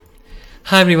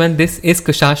Hi everyone, this is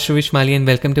Kushash Shuvishmali and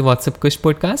welcome to WhatsApp Kush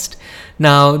podcast.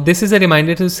 Now, this is a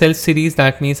reminder to self series.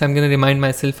 That means I'm going to remind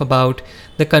myself about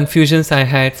the confusions I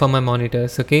had for my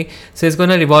monitors. Okay, so it's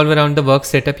going to revolve around the work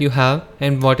setup you have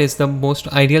and what is the most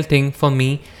ideal thing for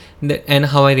me and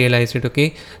how I realized it.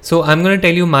 Okay, so I'm going to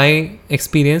tell you my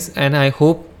experience and I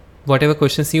hope whatever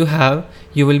questions you have,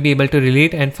 you will be able to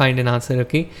relate and find an answer.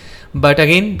 Okay, but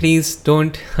again, please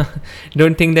don't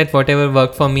don't think that whatever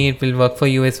worked for me it will work for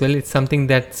you as well. It's something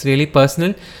that's really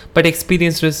personal, but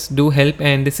experiences do help,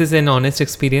 and this is an honest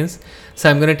experience. So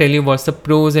I'm going to tell you what's the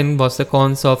pros and what's the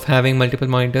cons of having multiple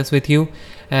monitors with you,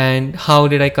 and how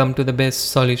did I come to the best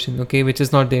solution. Okay, which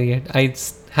is not there yet.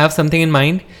 Have something in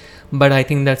mind, but I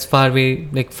think that's far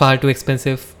too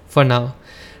expensive for now.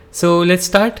 So let's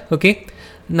start. Okay,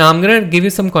 now I'm gonna give you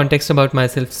some context about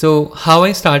myself. So how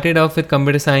I started off with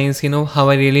computer science, how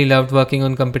I really loved working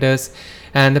on computers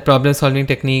and the problem solving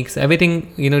techniques,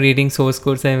 everything, reading source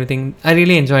codes and everything. I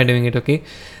really enjoy doing it. Okay,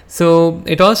 so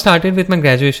it all started with my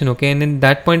graduation. Okay, and in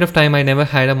that point of time, I never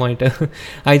had a monitor.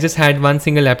 I just had one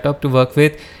single laptop to work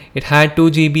with. It had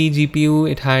 2 GB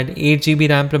GPU. It had 8 GB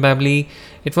RAM probably.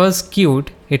 It was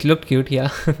cute. It looked cute. Yeah,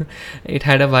 it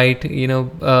had a white,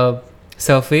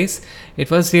 surface.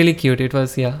 It was really cute. It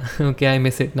was, yeah. Okay, I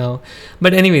miss it now,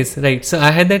 but anyways, right, so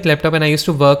I had that laptop and I used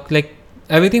to work, like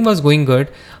everything was going good.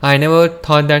 I never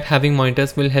thought that having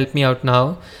monitors will help me out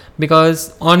now,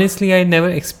 because honestly I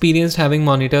never experienced having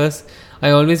monitors.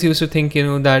 I always used to think,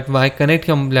 that why connect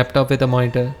your laptop with a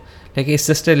monitor, like it's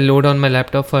just a load on my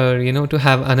laptop for to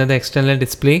have another external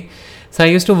display. So I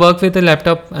used to work with a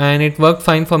laptop and it worked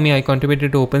fine for me. I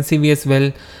contributed to OpenCV as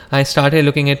well. I started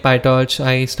looking at PyTorch.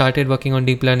 I started working on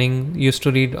deep learning, used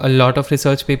to read a lot of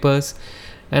research papers,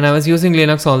 and I was using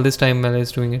Linux all this time while I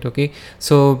was doing it. Okay,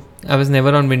 so I was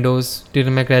never on Windows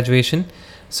during my graduation,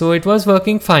 so it was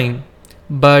working fine.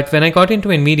 But when I got into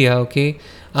NVIDIA, okay,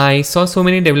 I saw so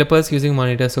many developers using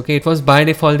monitors. Okay, it was by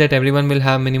default that everyone will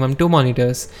have minimum 2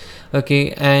 monitors.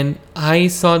 Okay, and I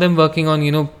saw them working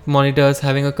on monitors,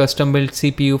 having a custom built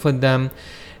CPU for them,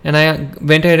 and I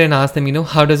went ahead and asked them,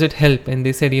 how does it help? And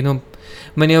they said,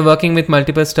 when you're working with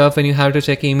multiple stuff, when you have to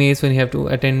check emails, when you have to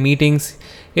attend meetings,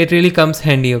 it really comes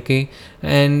handy. Okay,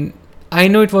 and I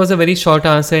know it was a very short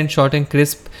answer and short and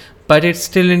crisp, but it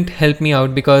still didn't help me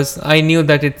out, because I knew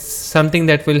that it's something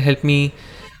that will help me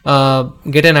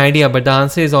get an idea, but the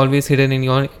answer is always hidden in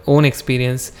your own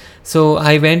experience. So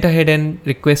I went ahead and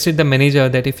requested the manager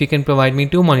that if he can provide me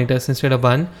 2 monitors instead of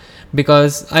one,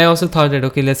 because I also thought that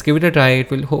okay, let's give it a try, it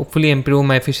will hopefully improve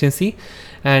my efficiency,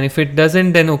 and if it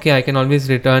doesn't, then okay, I can always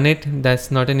return it,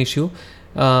 that's not an issue.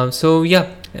 So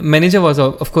yeah, manager was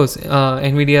of course,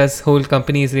 NVIDIA's whole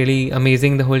company is really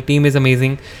amazing, the whole team is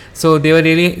amazing, so they were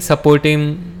really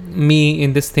supporting me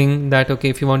in this thing that okay,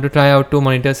 if you want to try out 2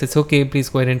 monitors, it's okay, please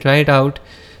go ahead and try it out.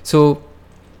 So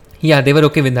yeah, they were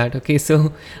okay with that. Okay,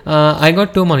 so I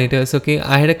got 2 monitors. Okay,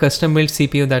 I had a custom built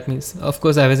CPU. That means of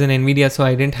course I was in NVIDIA, so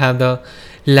I didn't have the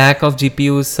lack of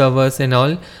GPUs, servers and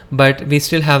all, but we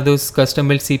still have those custom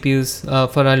built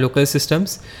CPUs for our local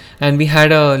systems. And we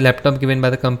had a laptop given by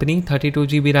the company, 32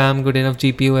 GB RAM, good enough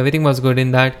GPU, everything was good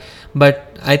in that,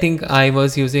 but I think I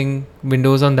was using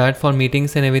Windows on that for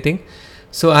meetings and everything.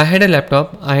 So I had a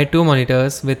laptop, I had 2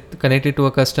 monitors with connected to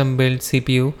a custom built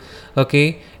CPU.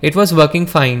 Okay, it was working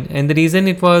fine, and the reason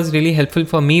it was really helpful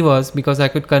for me was because I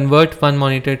could convert one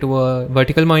monitor to a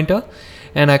vertical monitor,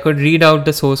 and I could read out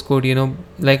the source code,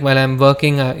 like while I'm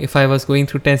working, if I was going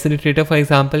through Tensor Iterator, for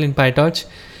example, in PyTorch.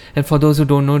 And for those who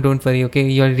don't know, don't worry, okay,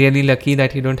 you're really lucky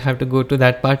that you don't have to go to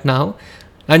that part now.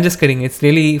 I'm just kidding, it's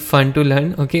really fun to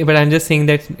learn. Okay, but I'm just saying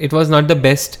that it was not the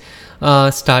best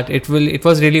start. It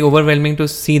was really overwhelming to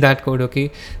see that code.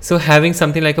 Okay, so having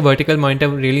something like a vertical monitor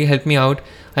really helped me out.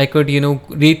 I could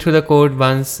read through the code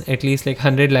once, at least like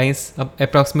 100 lines,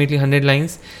 approximately 100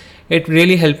 lines. It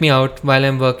really helped me out while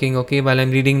I'm working. Okay, while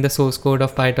I'm reading the source code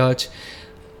of PyTorch,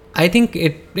 I think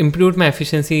it improved my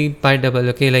efficiency by double.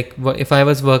 Okay, like if I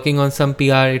was working on some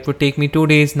PR, it would take me 2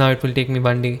 days, now it will take me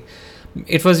 1 day.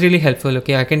 It was really helpful.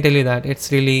 Okay, I can tell you that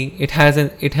it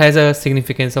has a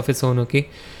significance of its own. Okay,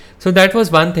 so that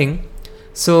was one thing.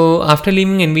 So after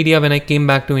leaving NVIDIA, when I came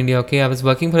back to India, okay, I was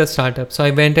working for a startup, so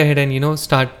I went ahead and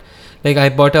I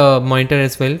bought a monitor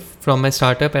as well from my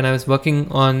startup, and I was working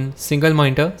on single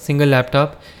monitor, single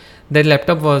laptop. That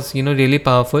laptop was really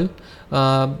powerful,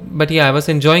 but yeah, I was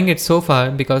enjoying it so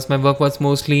far because my work was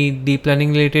mostly deep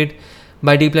learning related.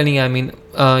 By deep learning I mean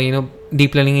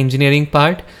deep learning engineering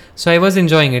part. So I was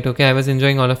enjoying it. Okay, I was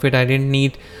enjoying all of it. I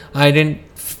didn't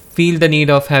feel the need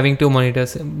of having 2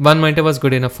 monitors. One monitor was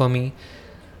good enough for me.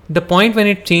 The point when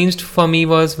it changed for me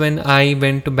was when I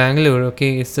went to Bangalore.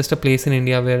 Okay, it's just a place in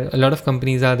India where a lot of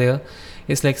companies are there.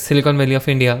 It's like Silicon Valley of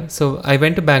India. So I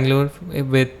went to Bangalore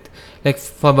with like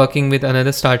for working with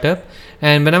another startup,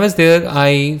 and when I was there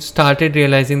I started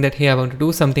realizing that hey, I want to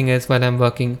do something else while I'm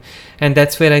working. And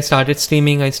that's where I started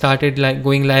streaming. I started like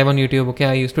going live on YouTube. Okay,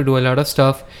 I used to do a lot of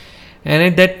stuff, and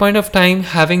at that point of time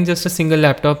having just a single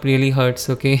laptop really hurts.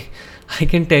 Okay, I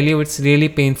can tell you it's really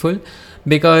painful,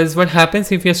 because what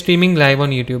happens if you're streaming live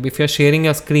on YouTube, if you're sharing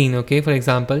your screen, okay, for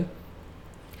example,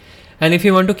 and if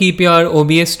you want to keep your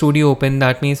OBS studio open,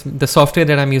 that means the software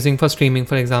that I'm using for streaming,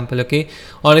 for example, okay,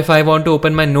 or if I want to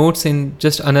open my notes in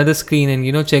just another screen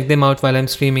and check them out while I'm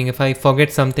streaming, if I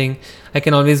forget something, I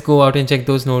can always go out and check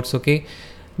those notes. Okay,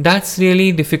 that's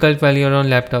really difficult while you're on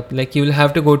laptop. Like you'll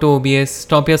have to go to OBS,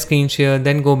 stop your screen share,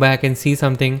 then go back and see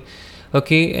something.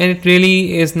 Okay, and it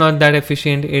really is not that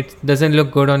efficient. It doesn't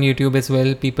look good on YouTube as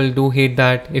well. People do hate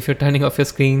that. If you're turning off your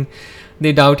screen,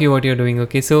 they doubt you what you're doing.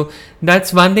 Okay, so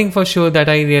that's one thing for sure that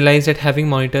I realized, that having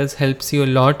monitors helps you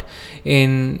a lot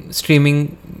in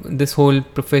streaming this whole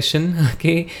profession.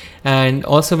 Okay, and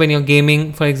also when you're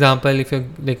gaming, for example, if you're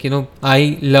like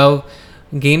I love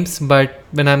games, but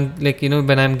when I'm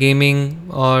when I'm gaming,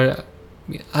 or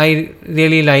I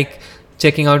really like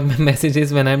checking out my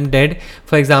messages when I'm dead.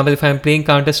 For example, if I'm playing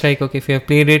Counter-Strike, okay, if you have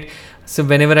played it, so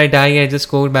whenever I die, I just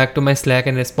go back to my Slack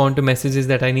and respond to messages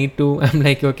that I need to. I'm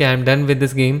like, okay, I'm done with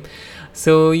this game.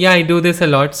 So yeah, I do this a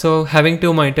lot. So having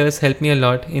two monitors helped me a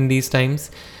lot in these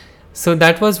times. So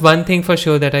that was one thing for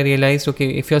sure that I realized, okay,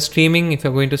 if you're streaming, if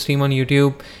you're going to stream on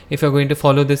YouTube, if you're going to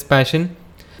follow this passion,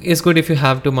 it's good if you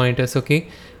have two monitors. Okay,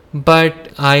 but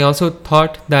I also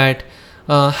thought that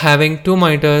having two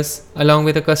monitors along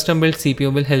with a custom built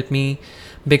CPU will help me,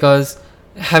 because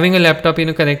having a laptop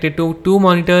connected to two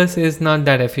monitors is not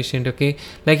that efficient. Okay,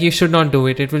 like you should not do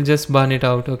it. It will just burn it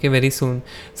out, okay, very soon.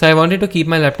 So I wanted to keep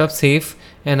my laptop safe,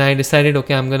 and I decided,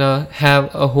 okay, I'm gonna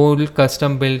have a whole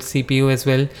custom built CPU as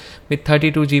well, with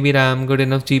 32 GB RAM, good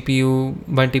enough GPU,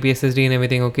 1 TB SSD and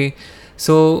everything. Okay,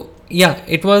 so yeah,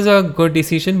 it was a good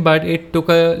decision, but it took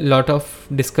a lot of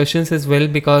discussions as well,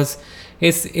 because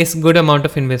it's good amount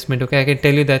of investment. Okay, I can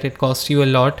tell you that it costs you a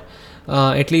lot,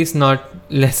 at least not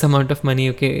less amount of money.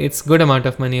 Okay, it's good amount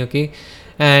of money. Okay,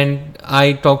 and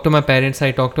I talked to my parents, I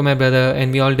talked to my brother,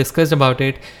 and we all discussed about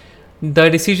it. The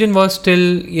decision was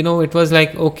still, it was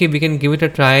like, okay, we can give it a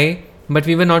try, but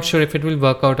we were not sure if it will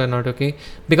work out or not. Okay,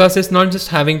 because it's not just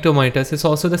having two monitors, it's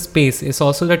also the space, it's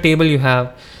also the table you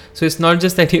have. So it's not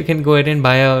just that you can go ahead and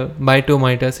buy two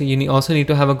monitors. You also need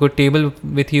to have a good table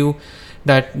with you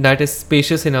that is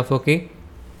spacious enough. Okay,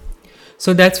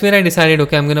 so that's where I decided,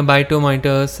 okay, I'm gonna buy two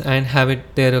monitors and have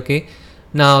it there. Okay,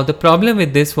 now the problem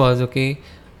with this was, okay,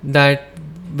 that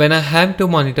when I have two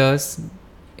monitors,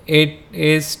 it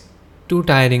is too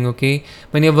tiring. Okay,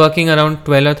 when you're working around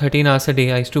 12 or 13 hours a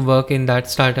day, I used to work in that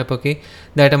startup. Okay,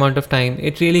 that amount of time,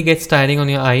 it really gets tiring on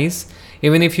your eyes.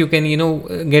 Even if you can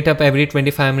get up every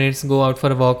 25 minutes, go out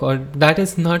for a walk, or that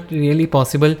is not really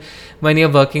possible when you're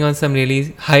working on some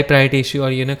really high priority issue,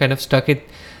 or kind of stuck at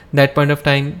that point of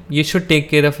time. You should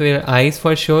take care of your eyes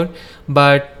for sure,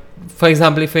 but for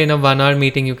example, if you're in a 1 hour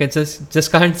meeting, you can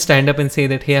just can't stand up and say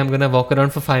that, hey, I'm gonna walk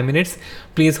around for 5 minutes,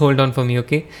 please hold on for me.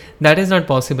 Okay, that is not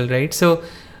possible, right? So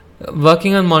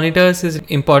working on monitors is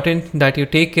important, that you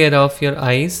take care of your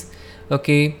eyes.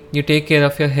 Okay, you take care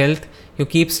of your health, you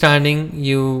keep standing,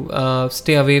 you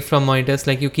stay away from monitors,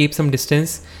 like you keep some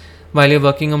distance while you're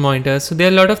working on monitors. So there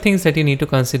are a lot of things that you need to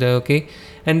consider. Okay,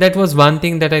 and that was one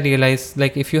thing that I realized,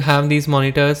 like if you have these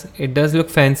monitors, it does look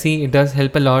fancy, it does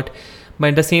help a lot, but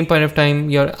at the same point of time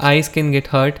your eyes can get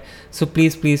hurt. So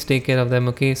please take care of them.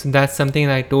 Okay, so that's something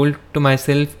I told to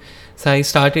myself. So I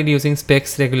started using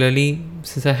specs regularly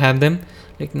since I have them,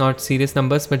 like not serious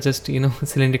numbers, but just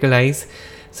cylindrical eyes.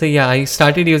 So yeah, I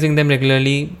started using them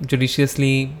regularly,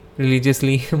 judiciously,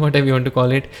 religiously, whatever you want to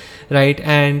call it, right?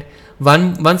 And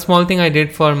one small thing I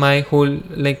did for my whole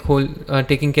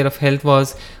taking care of health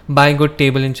was buy good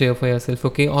table and chair for yourself.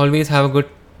 Okay, always have a good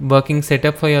working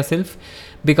setup for yourself,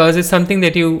 because it's something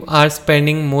that you are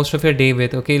spending most of your day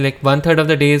with. Okay, like 1/3 of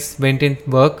the day is went in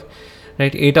work,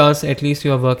 right? 8 hours at least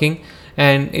you are working,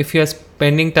 and if you are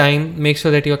spending time, make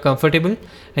sure that you are comfortable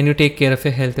and you take care of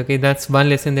your health. Okay, that's one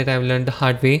lesson that I've learned the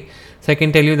hard way. So I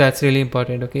can tell you that's really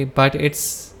important. Okay, but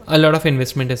it's a lot of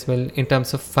investment as well in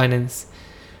terms of finance.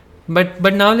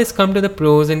 But now let's come to the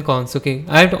pros and cons. Okay,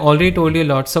 I've already told you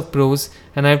lots of pros,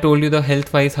 and I've told you the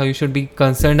health wise how you should be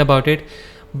concerned about it.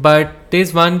 But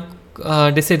there's one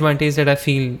disadvantage that I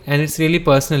feel, and it's really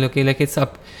personal. Okay, like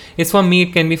it's for me,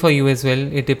 it can be for you as well,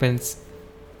 it depends.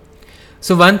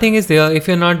 So one thing is there, if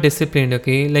you're not disciplined,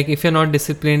 okay, like if you're not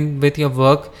disciplined with your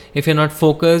work, if you're not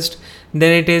focused,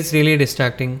 then it is really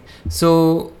distracting.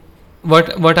 So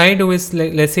what I do is,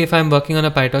 like, let's say if I'm working on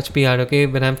a PyTorch PR, okay,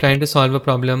 when I'm trying to solve a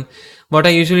problem, what I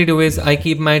usually do is I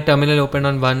keep my terminal open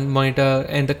on one monitor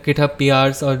and the GitHub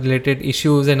PRs or related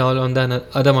issues and all on the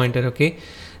other monitor, okay.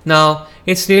 Now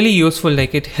it's really useful,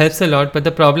 like it helps a lot, but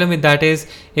the problem with that is,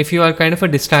 if you are kind of a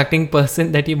distracting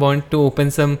person that you want to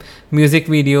open some music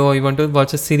video or you want to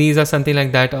watch a series or something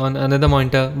like that on another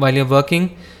monitor while you're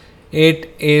working,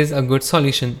 it is a good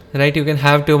solution, right? You can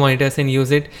have two monitors and use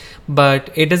it,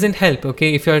 but it doesn't help,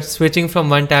 okay, if you're switching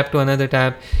from one tab to another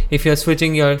tab, if you're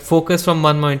switching your focus from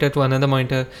one monitor to another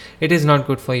monitor, it is not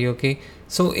good for you, okay.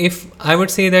 So if I would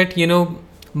say that,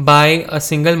 buy a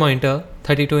single monitor,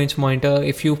 32-inch monitor,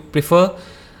 if you prefer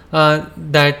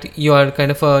that you are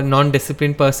kind of a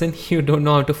non-disciplined person, you don't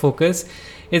know how to focus,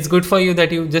 it's good for you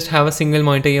that you just have a single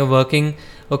monitor, you're working,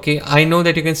 okay. I know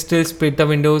that you can still split the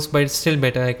windows, but it's still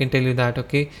better, I can tell you that,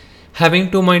 okay.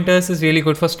 Having two monitors is really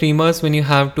good for streamers. When you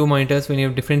have two monitors, when you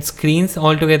have different screens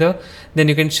all together, then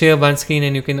you can share one screen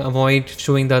and you can avoid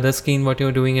showing the other screen what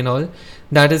you're doing and all.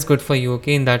 That is good for you,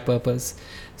 okay, in that purpose.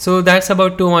 So that's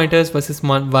about two monitors versus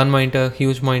one monitor,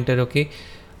 huge monitor, okay.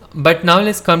 But now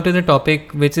let's come to the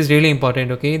topic which is really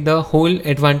important, okay. The whole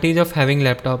advantage of having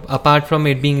laptop, apart from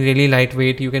it being really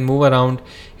lightweight, you can move around,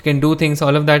 you can do things,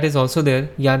 all of that is also there.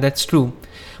 Yeah, that's true.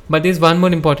 But there's one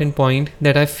more important point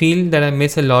that I feel that I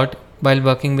miss a lot while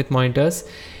working with monitors,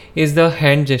 is the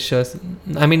hand gestures.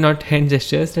 I mean, not hand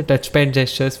gestures, the touchpad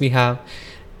gestures we have.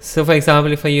 So for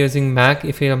example, if you're using Mac,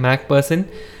 if you're a Mac person,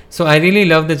 so I really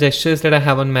love the gestures that I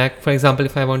have on Mac. For example,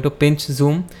 if I want to pinch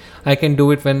zoom, I can do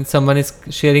it when someone is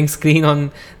sharing screen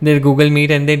on their Google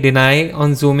Meet and they deny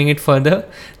on zooming it further,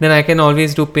 then I can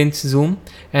always do pinch zoom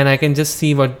and I can just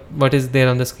see what is there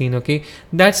on the screen, okay.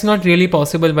 That's not really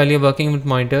possible while you're working with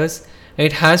monitors.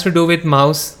 It has to do with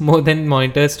mouse more than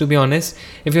monitors, to be honest.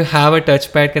 If you have a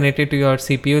touchpad connected to your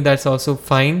CPU, that's also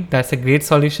fine, that's a great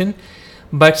solution.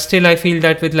 But still, I feel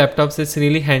that with laptops it's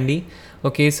really handy,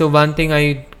 okay. So one thing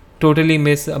I totally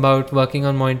miss about working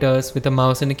on monitors with a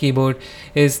mouse and a keyboard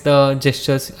is the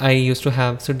gestures I used to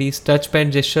have. So these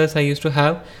touchpad gestures I used to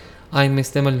have, I miss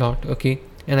them a lot, okay,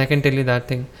 and I can tell you that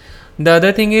thing. The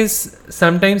other thing is,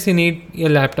 sometimes you need your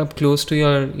laptop close to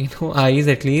your eyes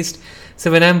at least. So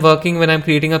when I'm working, when I'm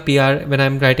creating a PR, when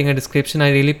I'm writing a description,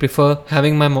 I really prefer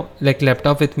having my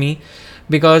laptop with me,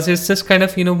 because it's just kind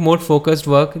of more focused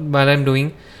work while I'm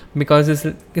doing, because it's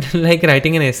like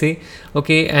writing an essay,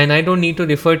 okay, and I don't need to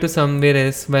refer to somewhere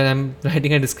else when I'm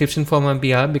writing a description for my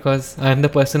PR, because I'm the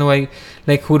person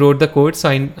who wrote the code, so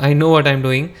I know what I'm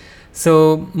doing.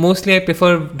 So mostly I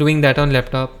prefer doing that on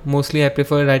laptop. Mostly I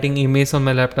prefer writing emails on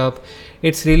my laptop.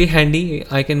 It's really handy,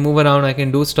 I can move around, I can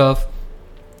do stuff,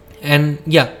 and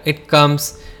yeah, it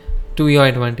comes to your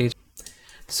advantage.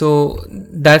 So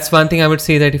that's one thing I would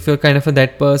say, that if you're kind of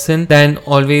that person, then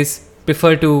always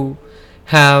prefer to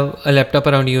have a laptop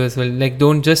around you as well. Like,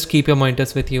 don't just keep your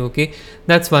monitors with you, okay.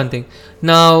 That's one thing.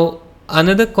 Now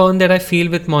another con that I feel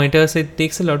with monitors, it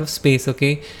takes a lot of space,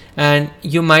 okay, and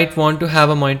you might want to have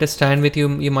a monitor stand with you,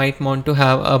 you might want to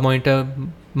have a monitor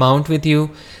mount with you,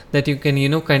 that you can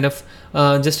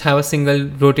just have a single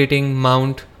rotating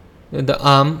mount, the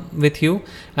arm with you,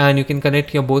 and you can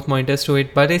connect your both monitors to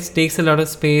it, but it takes a lot of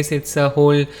space. It's a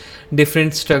whole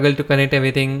different struggle to connect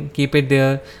everything, keep it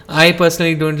there. I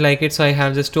personally don't like it, so I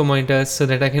have just two monitors so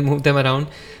that I can move them around.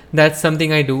 That's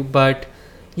something I do, but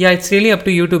yeah, it's really up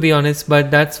to you, to be honest,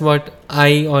 but that's what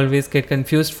I always get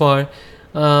confused for.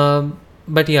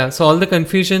 But yeah, so all the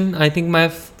confusion, I think my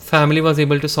family was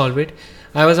able to solve it.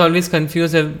 I was always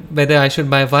confused whether I should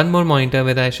buy one more monitor,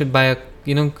 whether I should buy a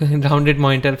rounded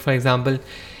monitor, for example.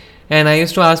 And I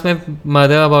used to ask my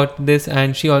mother about this,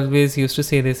 and she always used to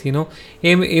say this,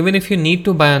 even if you need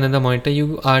to buy another monitor,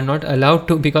 you are not allowed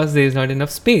to, because there is not enough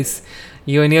space.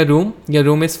 You're in your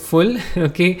room is full,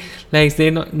 okay, like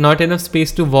there's not enough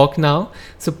space to walk now.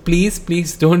 So please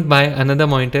don't buy another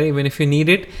monitor, even if you need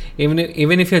it, even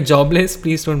if you're jobless,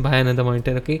 please don't buy another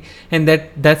monitor, okay. And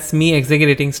that's me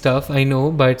exaggerating stuff, I know,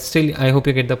 but still I hope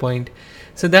you get the point.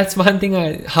 So that's one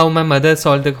thing, how my mother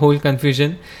solved the whole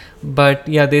confusion. But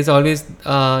yeah, there's always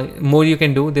more you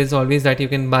can do. There's always that you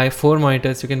can buy 4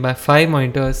 monitors, you can buy 5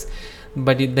 monitors,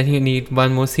 but then you need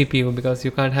one more CPU, because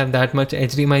you can't have that much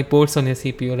HDMI ports on your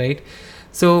CPU, right?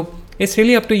 So It's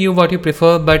really up to you what you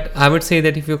prefer, but I would say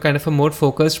that if you're kind of a more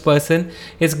focused person,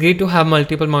 it's great to have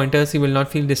multiple monitors. You will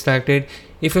not feel distracted.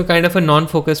 If you're kind of a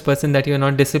non-focused person, that you're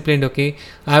not disciplined, okay,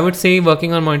 I would say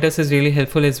working on monitors is really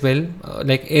helpful as well,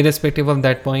 like irrespective of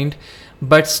that point.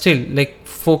 But still, like,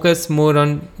 focus more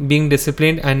on being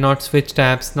disciplined and not switch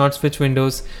tabs, not switch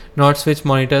windows, not switch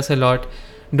monitors a lot.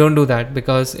 Don't do that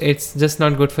because it's just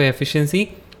not good for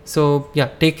efficiency. So yeah,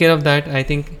 take care of that. I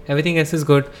think everything else is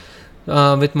good.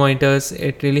 With monitors,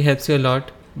 it really helps you a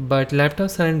lot, but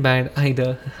laptops aren't bad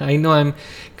either. I know I'm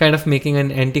kind of making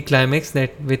an anti-climax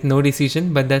that with no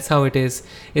decision, but that's how it is.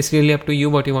 It's really up to you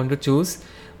what you want to choose,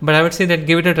 but I would say that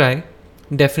give it a try.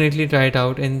 Definitely try it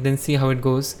out and then see how it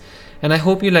goes. And I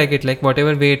hope you like it, like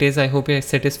whatever way it is. I hope you're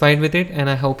satisfied with it, and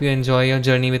I hope you enjoy your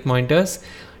journey with monitors.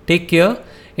 Take care.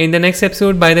 In the next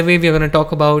episode, by the way, we're going to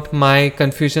talk about my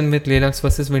confusion with Linux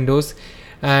versus Windows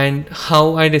and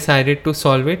how I decided to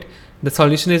solve it. The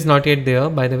solution is not yet there,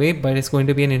 by the way, but it's going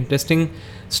to be an interesting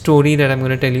story that I'm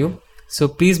going to tell you. So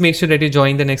please make sure that you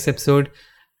join the next episode.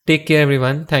 Take care,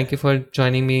 everyone. Thank you for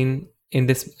joining me in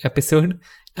this episode,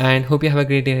 and hope you have a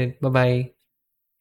great day. Bye bye.